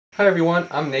Hi everyone,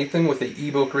 I'm Nathan with the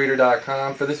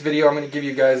eBookreader.com. For this video I'm going to give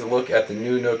you guys a look at the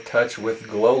new Nook Touch with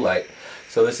GlowLight.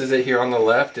 So this is it here on the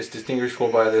left. It's distinguishable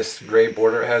by this gray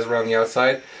border it has around the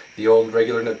outside. The old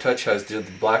regular Nook Touch has the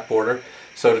black border.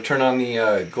 So to turn on the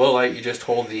GlowLight, you just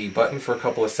hold the button for a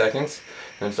couple of seconds,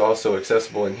 and it's also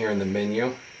accessible in here in the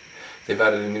menu. They've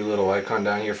added a new little icon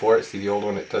down here for it. See, the old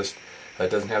one, it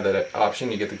doesn't have that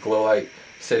option. You get the GlowLight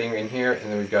sitting in here, and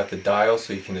then we've got the dial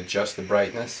so you can adjust the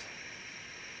brightness.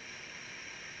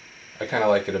 I kind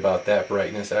of like it about that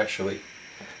brightness actually.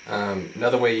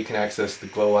 Another way you can access the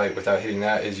GlowLight without hitting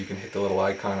that is you can hit the little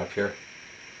icon up here,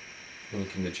 and you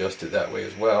can adjust it that way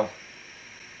as well.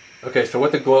 Okay, so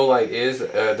what the GlowLight is,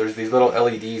 there's these little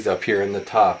LEDs up here in the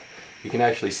top. You can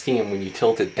actually see them when you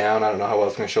tilt it down. I don't know how well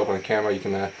it's going to show up on the camera. You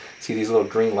can see these little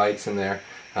green lights in there.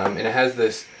 And it has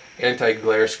this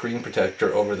anti-glare screen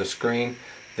protector over the screen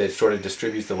that sort of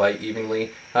distributes the light evenly.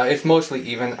 It's mostly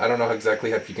even. I don't know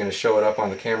exactly if you're going to show it up on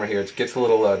the camera here. It gets a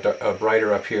little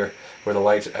brighter up here where the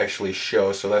lights actually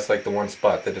show, so that's like the one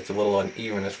spot that it's a little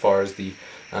uneven as far as the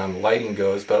lighting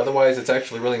goes, but otherwise it's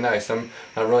actually really nice. I'm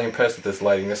really impressed with this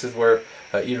lighting. This is where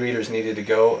e-readers needed to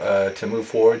go to move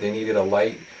forward. They needed a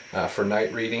light for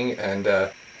night reading, and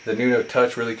the new Nook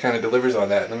Touch really kind of delivers on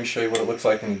that. Let me show you what it looks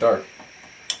like in the dark.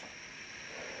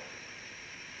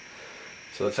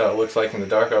 So that's how it looks like in the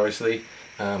dark, obviously.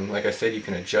 Like I said, you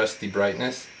can adjust the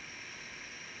brightness.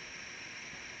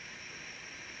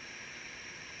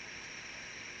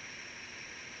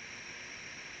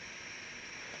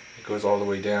 It goes all the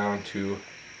way down to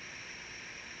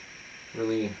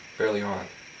really barely on.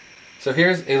 So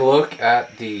here's a look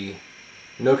at the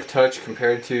Nook Touch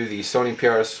compared to the Sony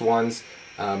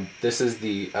PRS-1s. This is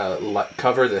the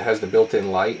cover that has the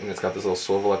built-in light, and it's got this little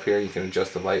swivel up here. You can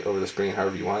adjust the light over the screen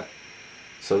however you want.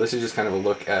 So this is just kind of a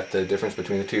look at the difference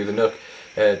between the two. The Nook,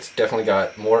 it's definitely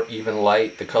got more even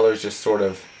light. The color is just sort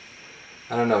of,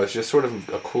 I don't know, it's just sort of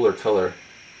a cooler color,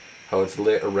 how it's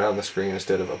lit around the screen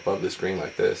instead of above the screen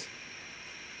like this,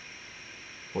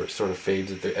 where it sort of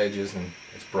fades at the edges and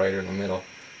it's brighter in the middle.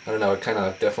 I don't know, I kind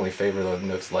of definitely favor the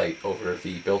Nook's light over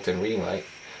the built-in reading light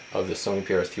of the Sony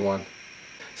PRS-T1.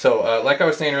 So like I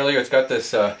was saying earlier, it's got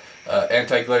this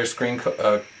anti-glare screen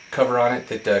cover on it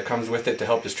that comes with it to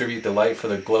help distribute the light for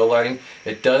the glow lighting.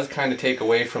 It does kind of take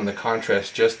away from the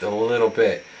contrast just a little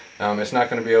bit. It's not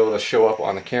going to be able to show up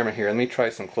on the camera here. Let me try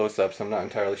some close-ups. I'm not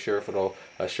entirely sure if it'll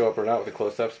show up or not with the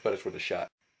close-ups, but it's worth a shot.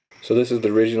 So this is the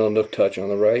original Nook Touch on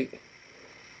the right,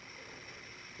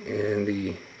 and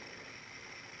the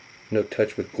Nook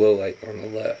Touch with GlowLight on the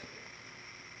left.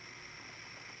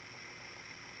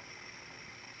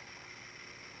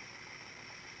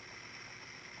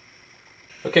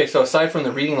 Okay, so aside from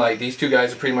the reading light, these two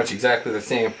guys are pretty much exactly the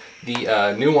same.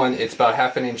 The new one, it's about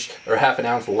half an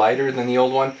ounce lighter than the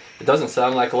old one. It doesn't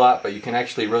sound like a lot, but you can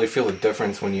actually really feel the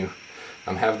difference when you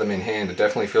have them in hand. It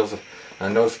definitely feels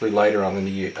noticeably lighter on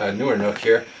the newer Nook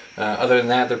here. Other than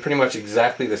that, they're pretty much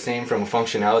exactly the same from a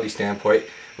functionality standpoint.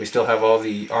 We still have all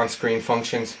the on-screen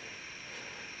functions,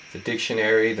 the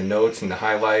dictionary, the notes, and the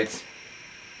highlights,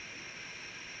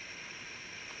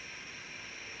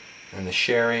 and the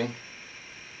sharing.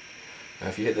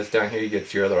 If you hit this down here, you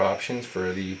get your other options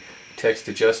for the text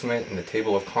adjustment and the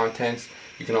table of contents.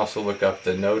 You can also look up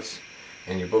the notes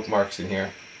and your bookmarks in here.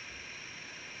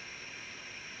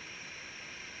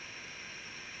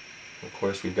 Of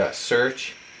course, we've got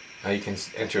search. You can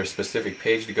enter a specific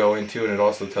page to go into, and it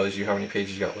also tells you how many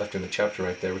pages you got left in the chapter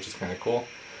right there, which is kind of cool.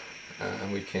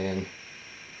 We can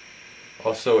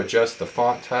also adjust the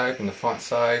font type and the font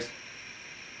size.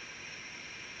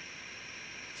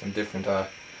 Some different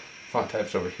font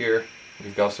types over here.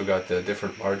 We've also got the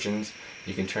different margins.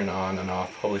 You can turn on and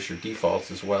off publisher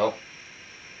defaults as well.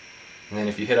 And then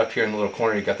if you hit up here in the little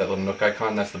corner, you've got that little Nook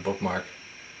icon. That's the bookmark.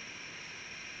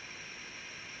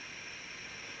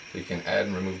 So you can add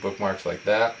and remove bookmarks like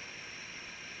that.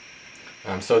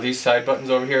 So these side buttons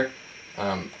over here,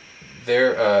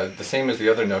 they're the same as the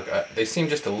other Nook. They seem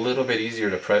just a little bit easier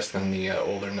to press than the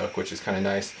older Nook, which is kind of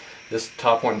nice. This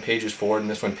top one pages forward and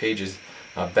this one pages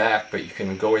back, but you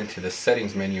can go into the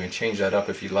settings menu and change that up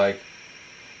if you like.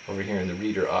 Over here in the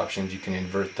reader options, you can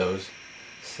invert those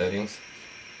settings.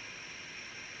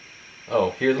 Oh,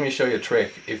 here, let me show you a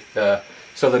trick.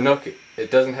 So the Nook, it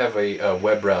doesn't have a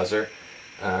web browser.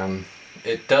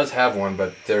 It does have one,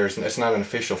 but it's not an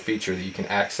official feature that you can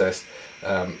access.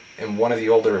 In one of the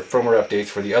older firmware updates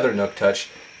for the other Nook Touch,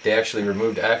 they actually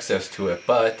removed access to it,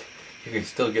 but you can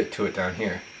still get to it down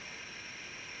here.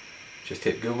 Just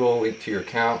hit Google, link to your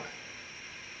account,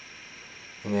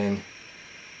 and then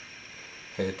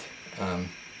hit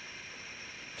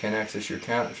can access your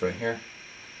account. It's right here.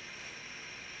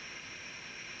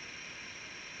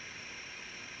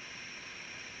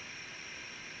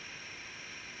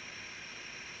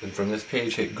 And from this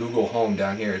page, hit Google Home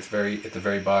down here. It's at the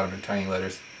very bottom in tiny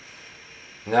letters.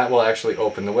 And that will actually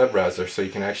open the web browser, so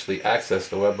you can actually access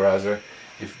the web browser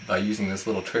by using this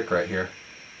little trick right here.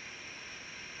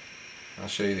 I'll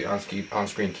show you the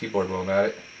on-screen keyboard while I'm at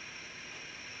it.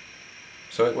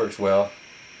 So it works well.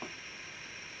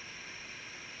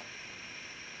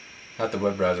 Not the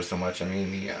web browser so much, I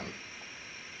mean the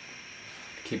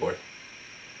keyboard.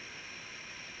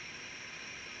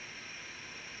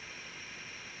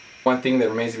 One thing that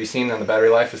remains to be seen on the battery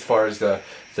life as far as the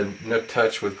Nook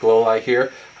Touch with GlowLight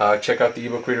here. Check out the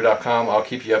ebookreader.com. I'll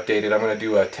keep you updated. I'm going to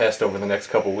do a test over the next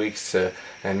couple weeks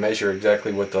and measure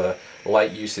exactly what the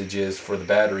light usage is for the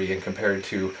battery and compare it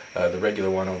to the regular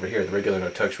one over here, the regular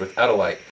Nook Touch without a light.